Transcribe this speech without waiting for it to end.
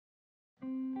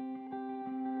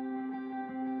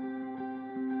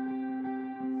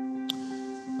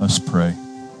us pray.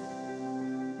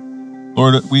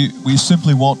 Lord, we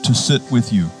simply want to sit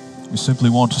with you. We simply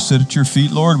want to sit at your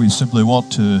feet, Lord. We simply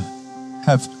want to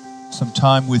have some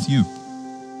time with you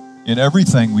in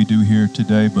everything we do here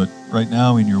today, but right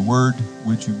now in your word,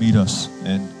 would you meet us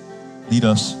and lead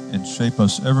us and shape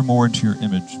us ever more into your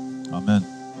image. Amen.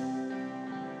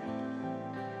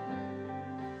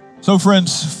 So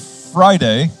friends,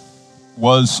 Friday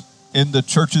was in the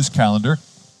church's calendar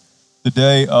the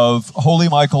day of Holy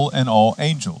Michael and all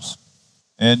angels.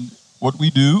 And what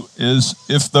we do is,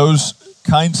 if those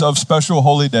kinds of special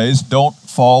holy days don't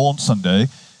fall on Sunday,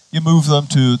 you move them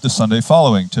to the Sunday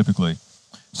following, typically.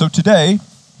 So today,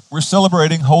 we're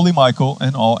celebrating Holy Michael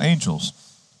and all angels.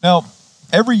 Now,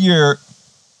 every year,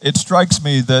 it strikes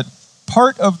me that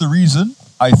part of the reason,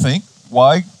 I think,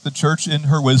 why the church in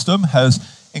her wisdom has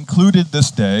included this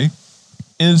day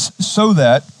is so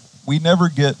that we never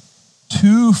get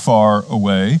too far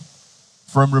away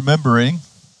from remembering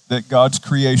that God's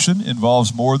creation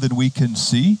involves more than we can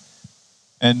see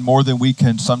and more than we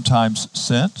can sometimes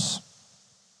sense.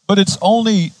 But it's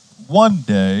only one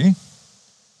day.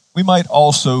 We might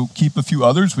also keep a few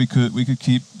others. We could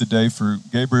keep the day for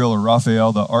Gabriel or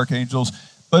Raphael, the archangels.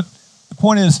 But the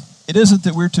point is, it isn't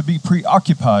that we're to be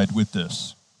preoccupied with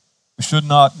this. We should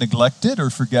not neglect it or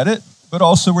forget it, but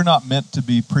also we're not meant to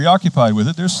be preoccupied with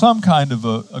it. There's some kind of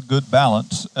a good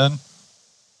balance, and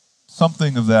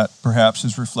something of that perhaps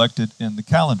is reflected in the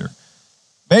calendar.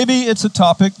 Maybe it's a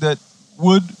topic that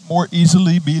would more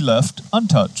easily be left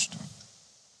untouched.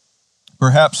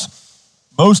 Perhaps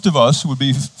most of us would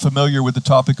be familiar with the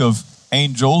topic of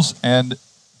angels and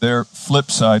their flip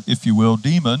side, if you will,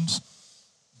 demons,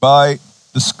 by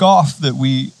the scoff that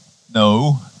we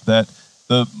know that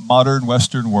the modern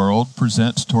Western world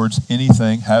presents towards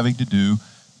anything having to do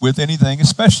with anything,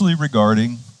 especially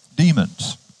regarding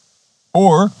demons.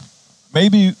 Or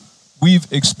maybe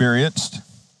we've experienced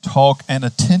talk and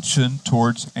attention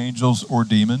towards angels or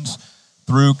demons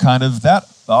through kind of that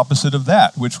opposite of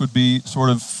that, which would be sort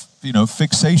of,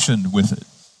 fixation with it.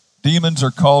 Demons are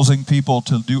causing people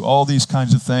to do all these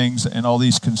kinds of things, and all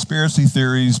these conspiracy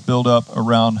theories build up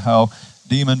around how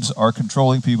demons are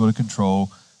controlling people to control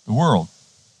the world.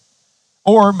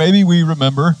 Or maybe we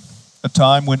remember a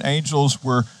time when angels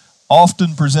were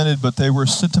often presented, but they were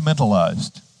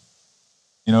sentimentalized.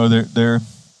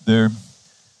 They're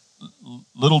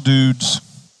little dudes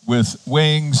with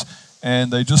wings,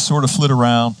 and they just sort of flit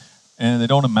around, and they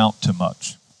don't amount to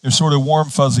much. They're sort of warm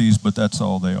fuzzies, but that's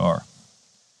all they are.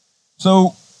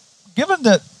 So, given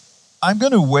that I'm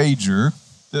going to wager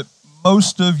that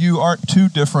most of you aren't too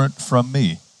different from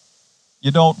me,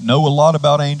 you don't know a lot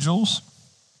about angels,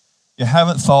 you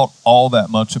haven't thought all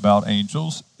that much about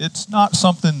angels, it's not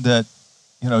something that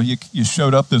you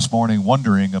showed up this morning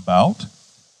wondering about.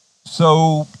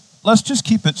 So let's just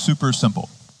keep it super simple.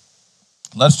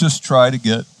 Let's just try to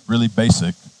get really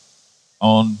basic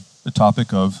on the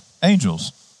topic of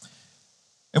angels.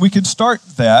 And we can start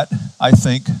that, I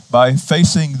think, by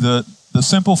facing the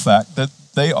simple fact that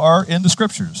they are in the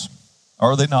scriptures.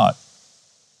 Are they not?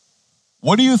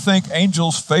 What do you think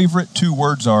angels' favorite two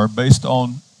words are based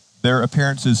on their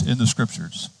appearances in the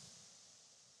scriptures?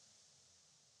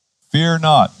 Fear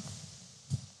not.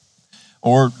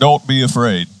 Or don't be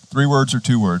afraid. 3 words or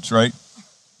 2 words, right?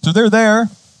 So they're there.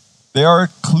 They are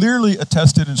clearly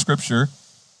attested in scripture,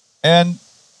 and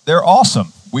they're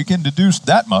awesome. We can deduce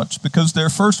that much because their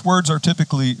first words are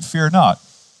typically fear not.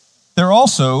 They're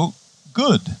also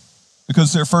good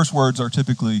because their first words are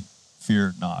typically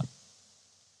fear not.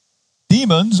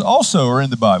 Demons also are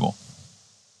in the Bible.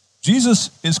 Jesus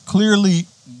is clearly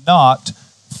not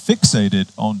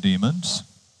fixated on demons,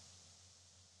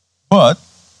 but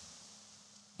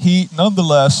he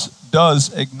nonetheless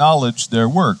does acknowledge their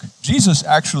work. Jesus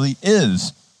actually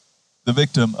is the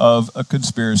victim of a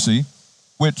conspiracy,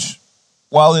 which,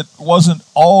 while it wasn't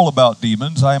all about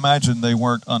demons, I imagine they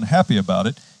weren't unhappy about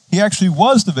it. He actually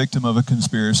was the victim of a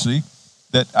conspiracy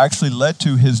that actually led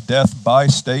to his death by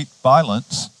state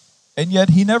violence, and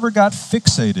yet he never got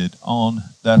fixated on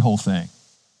that whole thing.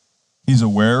 He's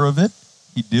aware of it.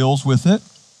 He deals with it.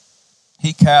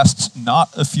 He casts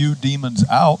not a few demons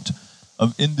out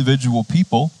of individual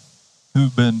people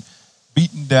who've been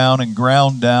beaten down and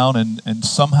ground down, and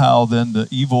somehow then the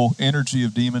evil energy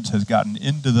of demons has gotten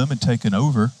into them and taken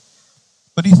over.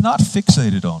 But he's not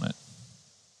fixated on it.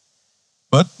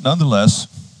 But nonetheless,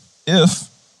 if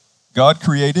God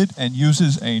created and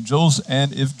uses angels,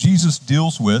 and if Jesus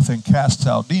deals with and casts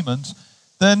out demons,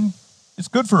 then it's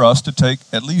good for us to take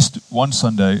at least one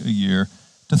Sunday a year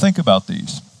to think about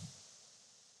these.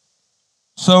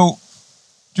 So,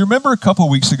 do you remember a couple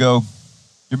weeks ago, do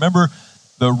you remember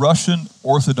the Russian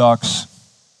Orthodox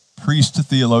priest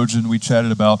theologian we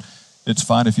chatted about. It's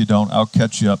fine if you don't, I'll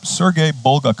catch you up. Sergei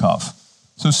Bulgakov.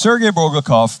 So Sergei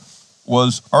Bulgakov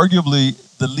was arguably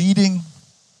the leading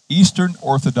Eastern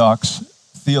Orthodox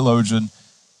theologian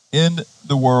in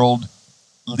the world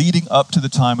leading up to the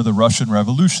time of the Russian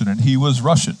Revolution, and he was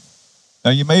Russian. Now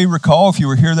you may recall, if you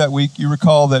were here that week, you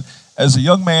recall that as a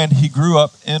young man, he grew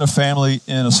up in a family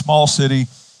in a small city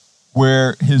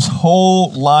where his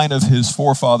whole line of his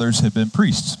forefathers had been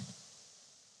priests.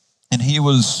 And he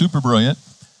was super brilliant.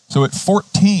 So at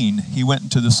 14, he went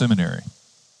into the seminary.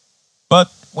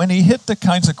 But when he hit the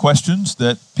kinds of questions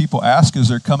that people ask as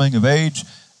they're coming of age,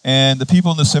 and the people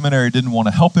in the seminary didn't want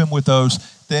to help him with those,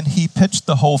 then he pitched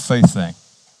the whole faith thing.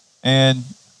 And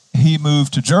he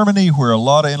moved to Germany, where a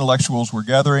lot of intellectuals were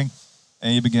gathering,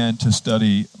 and he began to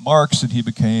study Marx, and he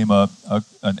became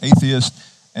an atheist.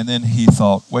 And then he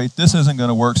thought, wait, this isn't going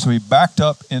to work. So he backed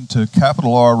up into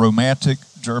capital R Romantic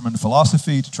German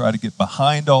philosophy to try to get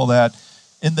behind all that.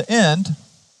 In the end,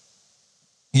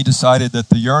 he decided that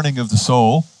the yearning of the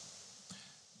soul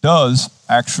does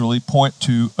actually point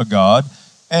to a God,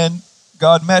 and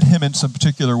God met him in some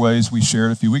particular ways we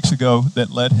shared a few weeks ago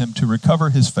that led him to recover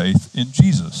his faith in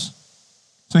Jesus.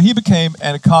 So he became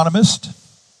an economist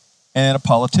and a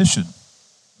politician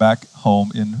back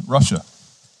home in Russia.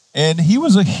 And he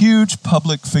was a huge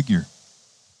public figure.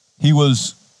 He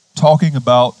was talking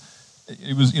about,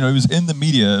 he was in the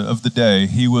media of the day.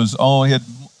 He had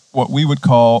what we would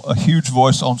call a huge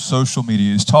voice on social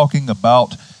media. He's talking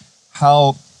about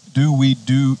how do we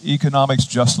do economics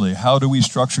justly? How do we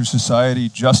structure society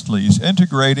justly? He's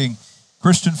integrating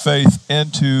Christian faith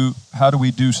into how do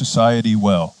we do society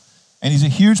well. And he's a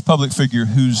huge public figure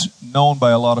who's known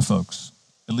by a lot of folks,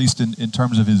 at least in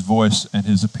terms of his voice and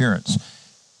his appearance.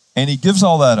 And he gives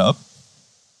all that up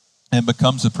and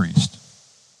becomes a priest.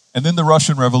 And then the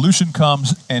Russian Revolution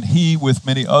comes, and he, with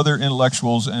many other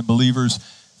intellectuals and believers,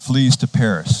 flees to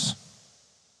Paris.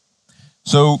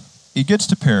 So he gets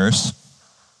to Paris,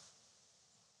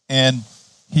 and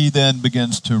he then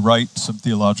begins to write some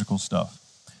theological stuff.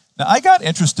 Now, I got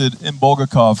interested in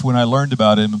Bulgakov when I learned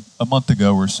about him a month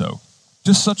ago or so.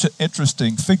 Just such an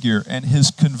interesting figure, and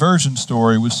his conversion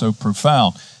story was so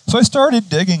profound. So I started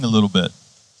digging a little bit,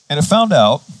 and I found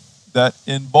out that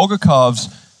in Bulgakov's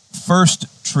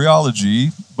first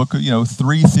trilogy, book,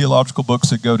 3 theological books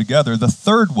that go together, the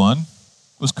third one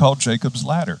was called Jacob's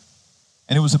Ladder,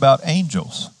 and it was about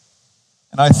angels.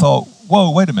 And I thought,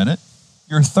 whoa, wait a minute.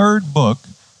 Your third book,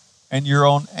 and you're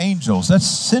on angels. That's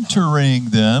centering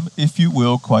them, if you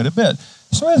will, quite a bit.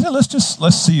 So I said,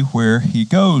 let's see where he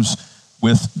goes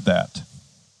with that.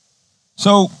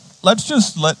 So let's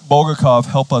just let Bulgakov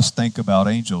help us think about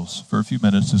angels for a few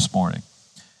minutes this morning.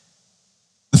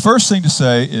 The first thing to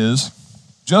say is,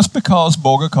 just because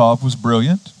Bulgakov was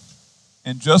brilliant,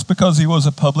 and just because he was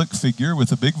a public figure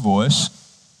with a big voice,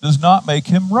 does not make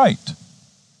him right.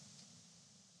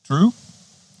 True?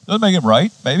 Doesn't make him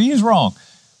right. Maybe he's wrong.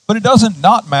 But it doesn't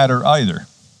not matter either,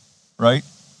 right?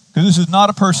 Because this is not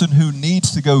a person who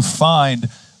needs to go find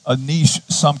a niche,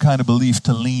 some kind of belief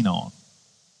to lean on.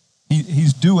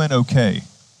 He's doing okay.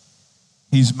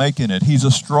 He's making it. He's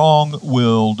a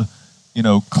strong-willed,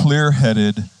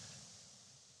 clear-headed,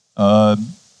 a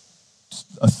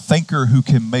thinker who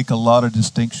can make a lot of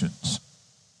distinctions.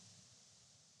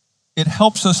 It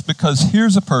helps us because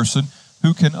here's a person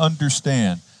who can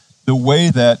understand the way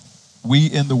that we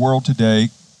in the world today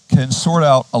can sort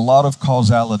out a lot of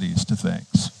causalities to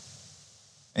things.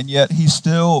 And yet he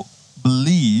still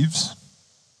believes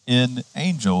in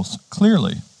angels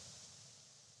clearly.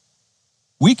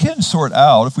 We can sort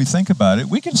out, if we think about it,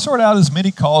 we can sort out as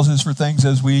many causes for things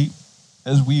as we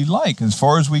like, as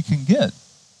far as we can get.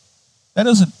 That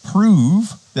doesn't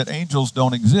prove that angels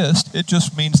don't exist. It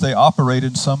just means they operate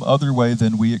in some other way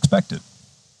than we expected.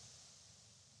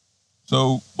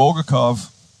 So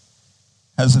Bulgakov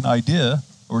has an idea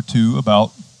or two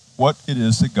about what it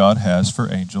is that God has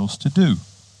for angels to do.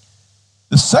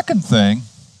 The second thing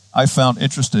I found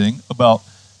interesting about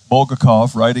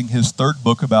Bulgakov writing his third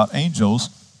book about angels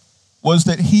was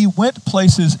that he went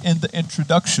places in the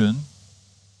introduction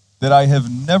that I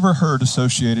have never heard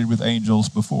associated with angels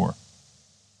before.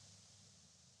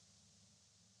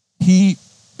 He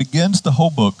begins the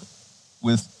whole book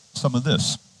with some of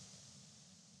this.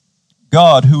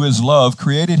 God, who is love,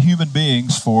 created human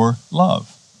beings for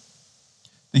love.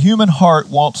 The human heart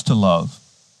wants to love.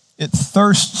 It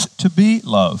thirsts to be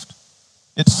loved.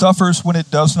 It suffers when it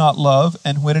does not love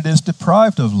and when it is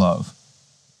deprived of love.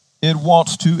 It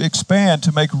wants to expand,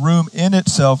 to make room in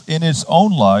itself, in its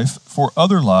own life, for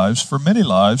other lives, for many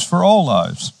lives, for all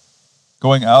lives.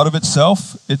 Going out of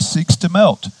itself, it seeks to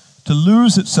melt, to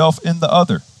lose itself in the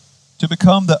other, to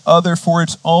become the other for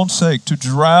its own sake, to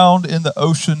drown in the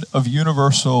ocean of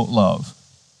universal love.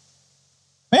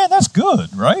 Man, that's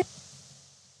good, right?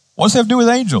 What's that have to do with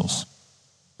angels?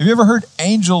 Have you ever heard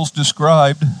angels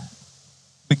described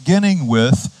beginning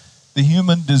with the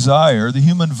human desire, the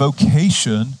human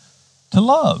vocation to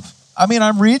love? I mean,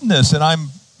 I'm reading this and I'm,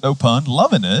 no pun,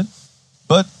 loving it,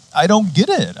 but I don't get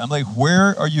it. I'm like,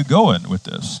 where are you going with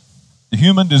this? The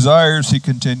human desires, he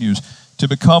continues, to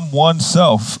become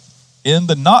oneself in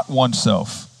the not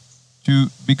oneself, to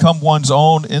become one's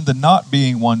own in the not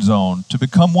being one's own, to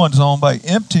become one's own by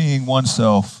emptying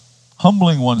oneself,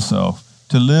 humbling oneself,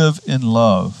 to live in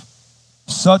love.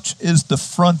 Such is the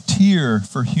frontier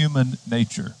for human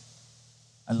nature.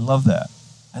 I love that.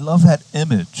 I love that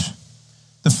image.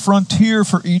 The frontier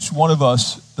for each one of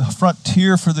us, the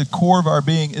frontier for the core of our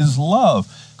being is love.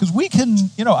 Because we can,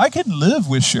 I can live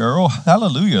with Cheryl,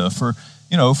 hallelujah, for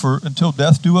until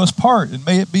death do us part. And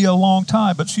may it be a long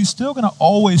time, but she's still going to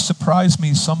always surprise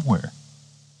me somewhere,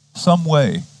 some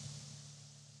way.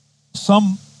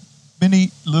 Some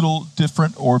many little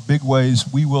different or big ways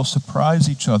we will surprise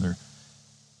each other.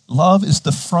 Love is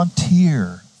the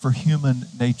frontier for human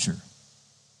nature.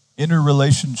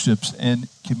 Interrelationships and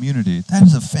community. That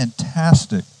is a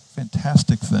fantastic,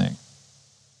 fantastic thing.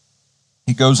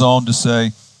 He goes on to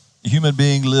say, a human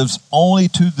being lives only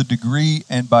to the degree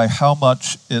and by how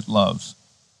much it loves.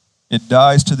 It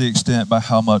dies to the extent by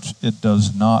how much it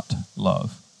does not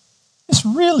love. It's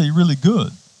really, really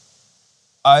good.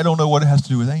 I don't know what it has to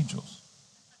do with angels.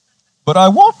 But I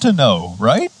want to know,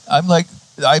 right? I'm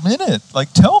in it.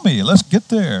 Like, tell me, let's get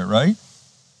there, right?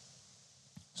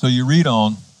 So you read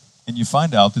on, and you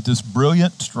find out that this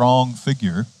brilliant, strong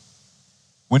figure,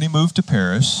 when he moved to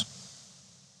Paris,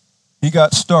 he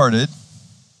got started.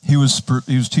 He was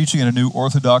teaching in a new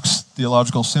Orthodox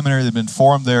theological seminary that had been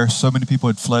formed there. So many people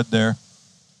had fled there.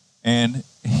 And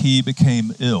he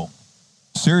became ill,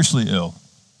 seriously ill.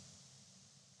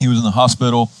 He was in the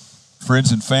hospital.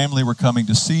 Friends and family were coming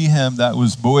to see him. That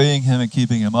was buoying him and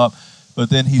keeping him up. But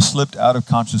then he slipped out of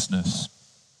consciousness,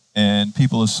 and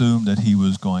people assumed that he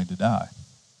was going to die.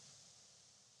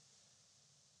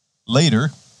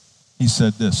 Later, he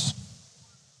said this,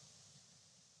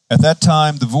 "At that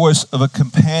time, the voice of a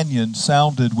companion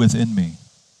sounded within me.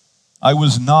 I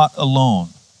was not alone,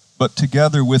 but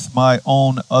together with my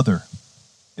own other.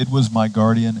 It was my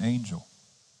guardian angel.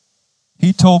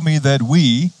 He told me that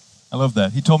I love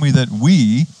that, he told me that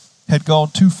we had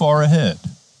gone too far ahead."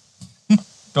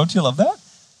 Don't you love that?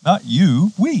 Not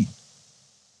you, we.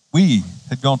 We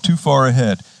had gone too far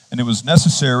ahead, and it was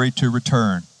necessary to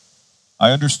return.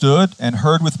 I understood and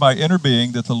heard with my inner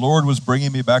being that the Lord was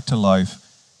bringing me back to life,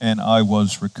 and I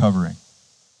was recovering.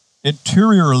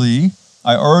 Interiorly,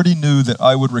 I already knew that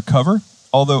I would recover,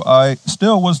 although I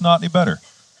still was not any better.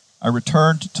 I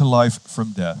returned to life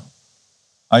from death.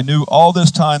 I knew all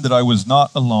this time that I was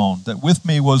not alone, that with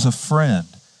me was a friend,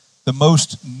 the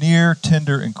most near,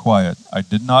 tender, and quiet. I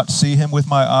did not see him with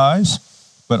my eyes,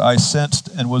 but I sensed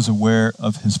and was aware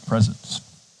of his presence.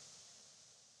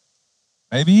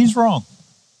 Maybe he's wrong.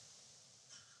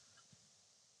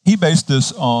 He based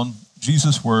this on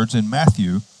Jesus' words in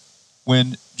Matthew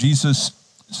when Jesus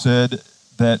said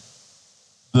that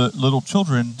the little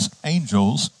children's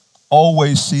angels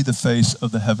always see the face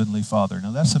of the Heavenly Father.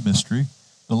 Now that's a mystery.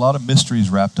 A lot of mysteries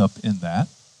wrapped up in that.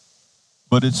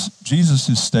 But Jesus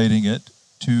is stating it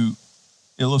to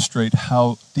illustrate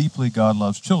how deeply God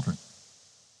loves children.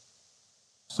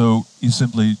 So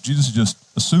Jesus is just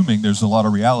assuming there's a lot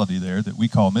of reality there that we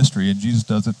call mystery, and Jesus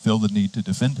doesn't feel the need to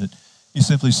defend it. He's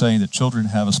simply saying that children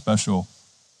have a special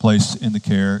place in the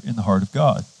care, in the heart of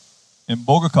God. And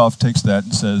Bulgakov takes that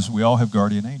and says we all have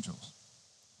guardian angels.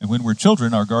 And when we're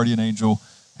children, our guardian angel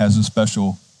has a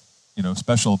special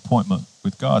appointment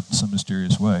with God in some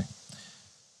mysterious way.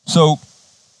 So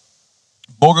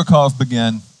Bulgakov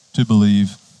began to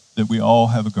believe that we all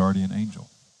have a guardian angel.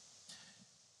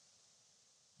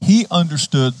 He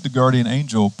understood the guardian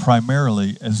angel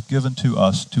primarily as given to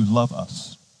us to love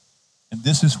us. And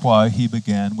this is why he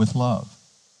began with love.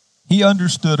 He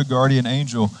understood a guardian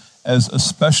angel as a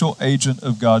special agent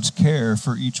of God's care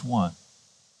for each one.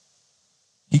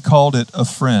 He called it a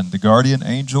friend. The guardian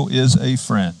angel is a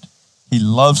friend. He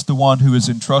loves the one who is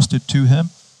entrusted to him,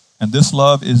 and this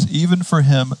love is even for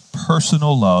him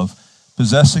personal love,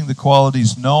 possessing the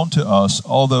qualities known to us,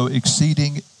 although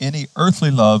exceeding any earthly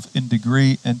love in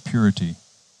degree and purity.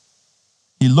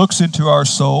 He looks into our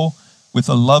soul with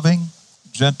a loving,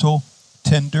 gentle,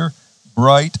 tender,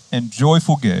 bright, and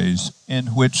joyful gaze in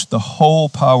which the whole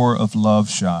power of love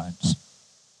shines.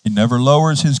 He never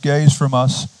lowers his gaze from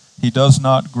us. He does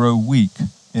not grow weak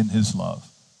in his love.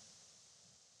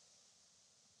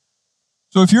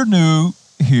 So if you're new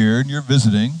here and you're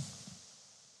visiting,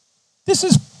 this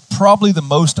is probably the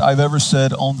most I've ever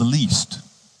said on the least.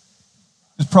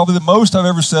 It's probably the most I've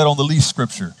ever said on the least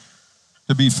scripture,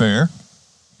 to be fair.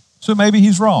 So maybe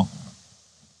he's wrong.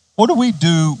 What do we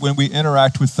do when we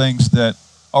interact with things that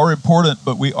are important,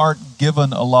 but we aren't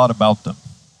given a lot about them?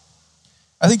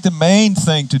 I think the main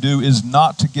thing to do is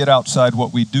not to get outside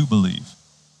what we do believe.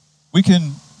 We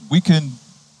can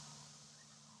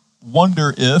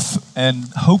wonder if and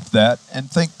hope that and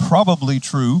think probably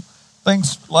true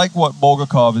things like what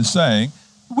Bulgakov is saying.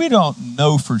 We don't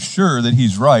know for sure that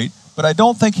he's right, but I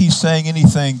don't think he's saying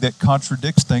anything that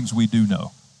contradicts things we do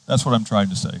know. That's what I'm trying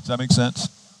to say. Does that make sense?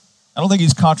 I don't think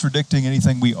he's contradicting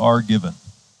anything we are given.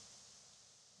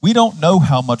 We don't know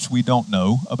how much we don't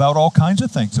know about all kinds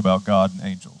of things about God and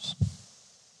angels.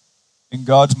 In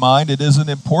God's mind, it isn't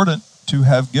important to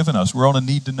have given us. We're on a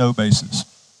need-to-know basis.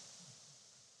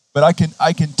 But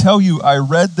I can tell you, I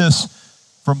read this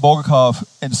from Bulgakov,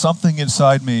 and something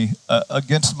inside me,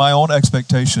 against my own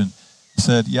expectation,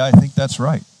 said, yeah, I think that's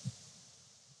right.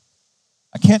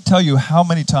 I can't tell you how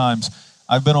many times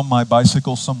I've been on my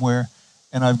bicycle somewhere,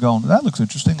 and I've gone, that looks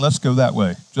interesting, let's go that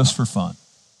way, just for fun.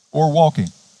 Or walking,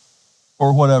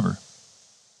 or whatever.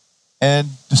 And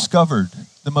discovered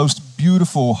the most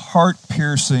beautiful,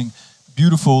 heart-piercing,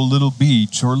 beautiful little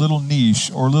beach, or little niche,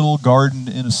 or little garden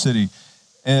in a city,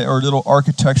 or little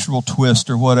architectural twist,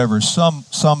 or whatever, some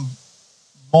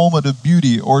moment of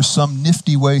beauty, or some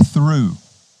nifty way through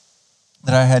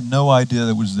that I had no idea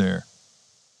that was there.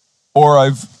 Or I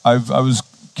was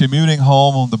commuting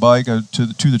home on the bike to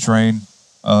the train.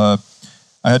 I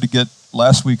had to get,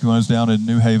 last week when I was down in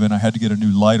New Haven, I had to get a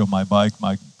new light on my bike.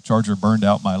 My charger burned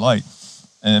out my light.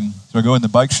 And so I go in the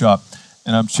bike shop,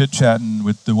 and I'm chit-chatting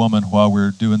with the woman while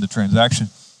we're doing the transaction.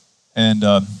 And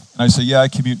I say, yeah, I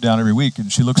commute down every week.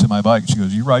 And she looks at my bike, and she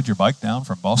goes, you ride your bike down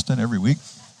from Boston every week?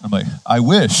 I'm like, I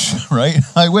wish, right?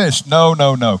 I wish. No.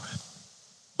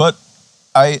 But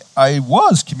I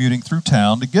was commuting through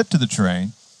town to get to the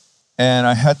train, and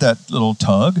I had that little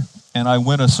tug, and I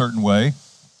went a certain way,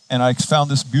 and I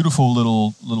found this beautiful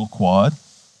little quad.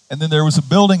 And then there was a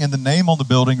building, and the name on the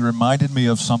building reminded me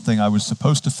of something I was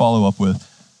supposed to follow up with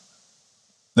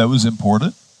that was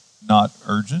important, not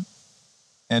urgent,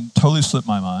 and totally slipped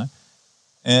my mind.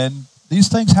 And these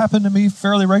things happen to me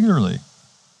fairly regularly.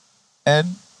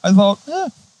 And I thought,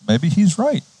 maybe he's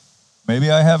right.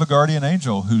 Maybe I have a guardian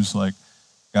angel who's like,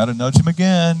 got to nudge him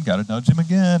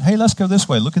again. Hey, let's go this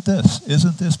way. Look at this.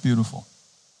 Isn't this beautiful?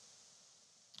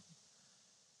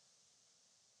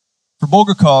 For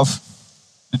Bulgakov,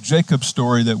 the Jacob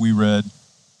story that we read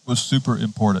was super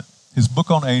important. His book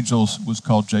on angels was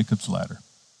called Jacob's Ladder.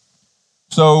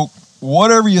 So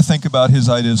whatever you think about his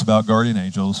ideas about guardian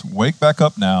angels, wake back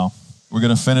up now. We're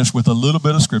going to finish with a little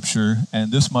bit of scripture,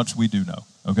 and this much we do know,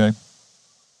 okay?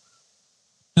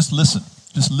 Just listen.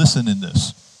 Just listen in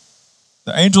this.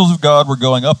 The angels of God were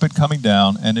going up and coming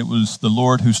down, and it was the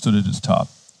Lord who stood at his top.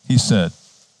 He said,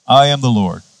 I am the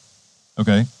Lord.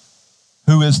 Okay?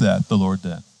 Who is that, the Lord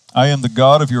then? I am the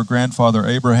God of your grandfather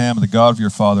Abraham and the God of your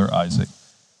father Isaac.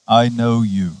 I know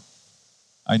you.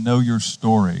 I know your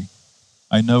story.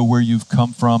 I know where you've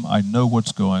come from. I know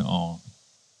what's going on.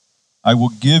 I will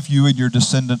give you and your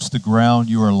descendants the ground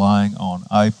you are lying on.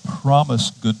 I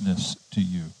promise goodness to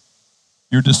you.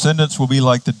 Your descendants will be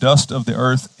like the dust of the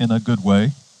earth in a good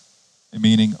way,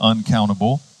 meaning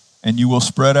uncountable, and you will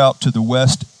spread out to the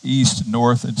west, east,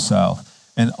 north, and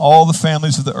south. And all the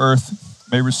families of the earth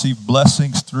may receive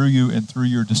blessings through you and through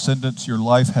your descendants. Your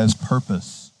life has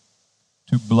purpose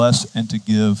to bless and to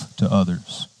give to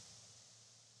others.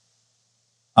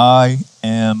 I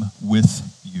am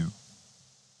with you.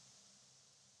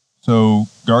 So,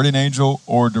 guardian angel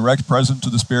or direct presence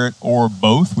of the Spirit or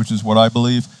both, which is what I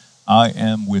believe, I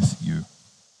am with you.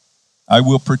 I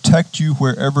will protect you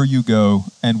wherever you go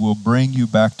and will bring you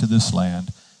back to this land.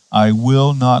 I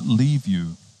will not leave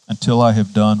you until I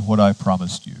have done what I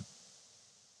promised you. Does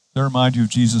that remind you of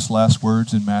Jesus' last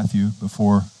words in Matthew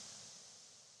before,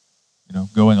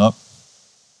 going up?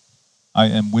 I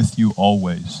am with you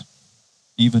always,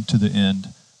 even to the end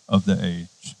of the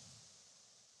age.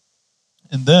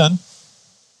 And then,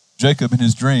 Jacob in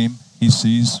his dream, he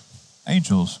sees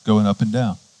angels going up and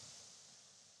down.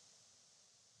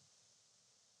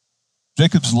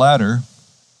 Jacob's ladder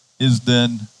is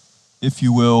then, if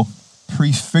you will,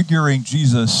 prefiguring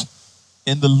Jesus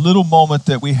in the little moment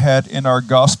that we had in our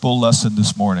gospel lesson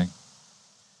this morning.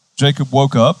 Jacob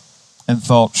woke up and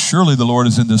thought, surely the Lord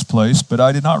is in this place, but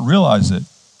I did not realize it.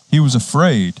 He was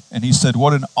afraid, and he said,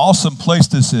 "What an awesome place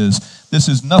this is. This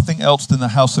is nothing else than the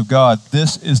house of God.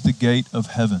 This is the gate of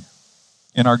heaven."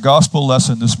 In our gospel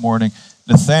lesson this morning,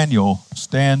 Nathanael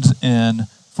stands in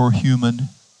for the human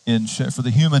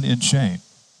in shame.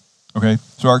 Okay,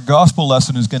 so our gospel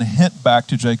lesson is going to hint back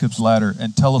to Jacob's ladder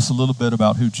and tell us a little bit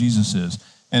about who Jesus is.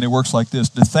 And it works like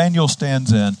this. Nathanael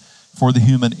stands in for the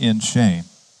human in shame.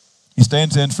 He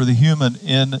stands in for the human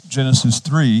in Genesis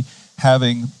 3,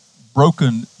 having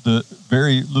broken the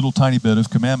very little tiny bit of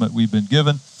commandment we've been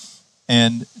given,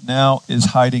 and now is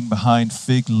hiding behind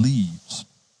fig leaves.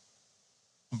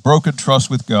 Broken trust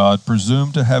with God,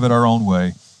 presumed to have it our own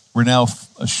way. We're now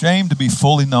ashamed to be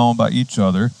fully known by each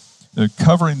other. They're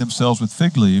covering themselves with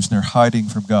fig leaves, and they're hiding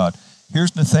from God.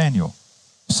 Here's Nathanael,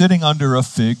 sitting under a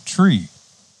fig tree.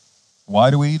 Why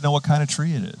do we know what kind of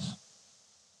tree it is?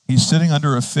 He's sitting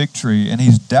under a fig tree, and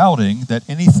he's doubting that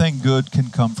anything good can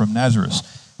come from Nazareth.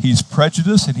 He's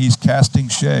prejudiced, and he's casting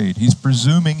shade. He's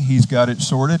presuming he's got it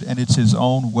sorted, and it's his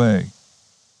own way.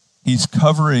 He's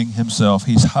covering himself.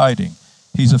 He's hiding.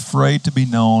 He's afraid to be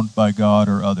known by God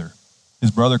or other.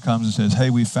 His brother comes and says, "Hey,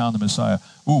 we found the Messiah."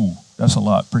 Ooh, that's a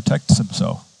lot. Protects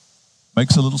himself.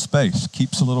 Makes a little space.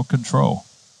 Keeps a little control.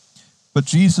 But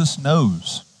Jesus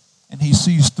knows, and he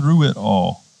sees through it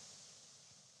all.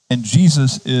 And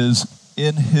Jesus is,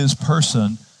 in his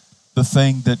person, the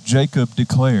thing that Jacob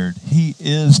declared. He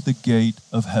is the gate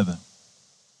of heaven.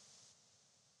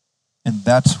 And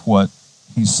that's what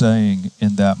he's saying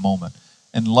in that moment.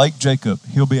 And like Jacob,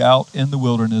 he'll be out in the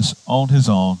wilderness on his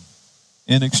own,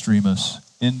 in extremis,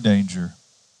 in danger,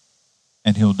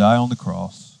 and he'll die on the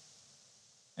cross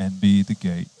and be the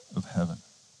gate of heaven.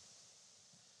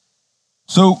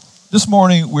 So this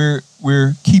morning we're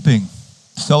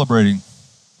celebrating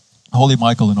Holy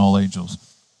Michael and all angels.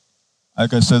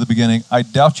 Like I said at the beginning, I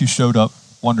doubt you showed up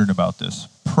wondering about this.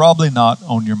 Probably not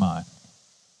on your mind.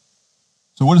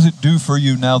 So what does it do for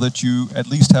you now that you at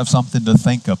least have something to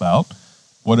think about,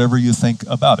 whatever you think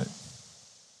about it?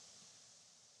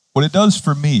 What it does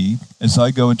for me as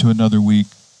I go into another week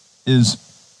is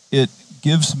it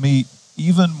gives me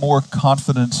even more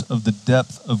confidence of the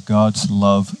depth of God's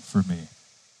love for me.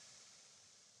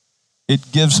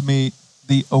 It gives me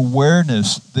the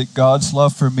awareness that God's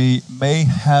love for me may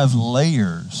have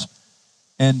layers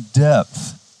and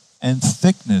depth and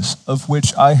thickness of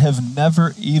which I have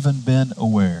never even been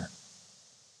aware.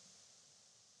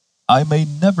 I may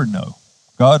never know.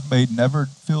 God may never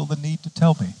feel the need to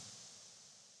tell me.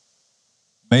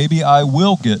 Maybe I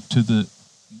will get to the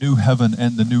new heaven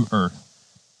and the new earth,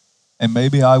 and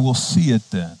maybe I will see it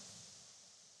then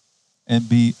and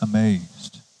be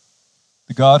amazed.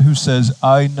 The God who says,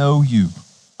 "I know you,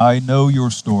 I know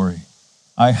your story,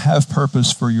 I have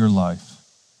purpose for your life,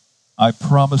 I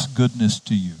promise goodness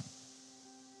to you,"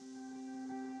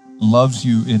 loves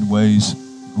you in ways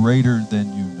greater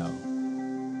than you know.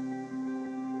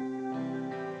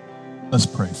 Let's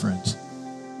pray, friends.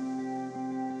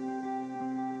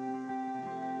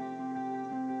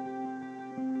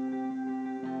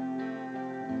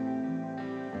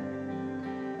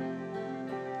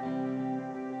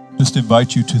 Just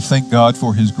invite you to thank God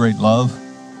for his great love.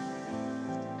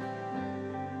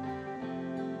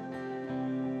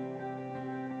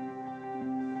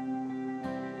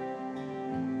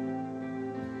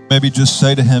 Maybe just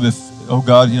say to him, "Oh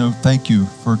God, thank you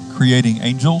for creating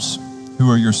angels who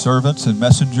are your servants and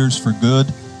messengers for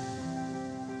good.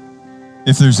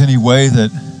 If there's any way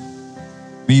that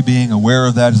me being aware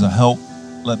of that is a help,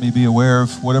 let me be aware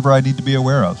of whatever I need to be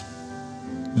aware of."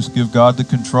 Just give God the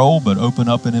control, but open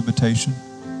up an invitation.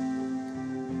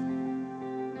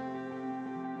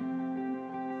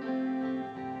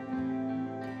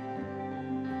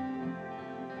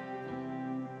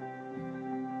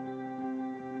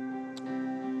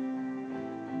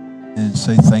 And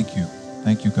say thank you.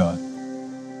 Thank you, God.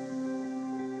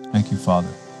 Thank you, Father.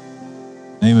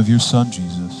 In the name of your Son,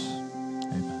 Jesus.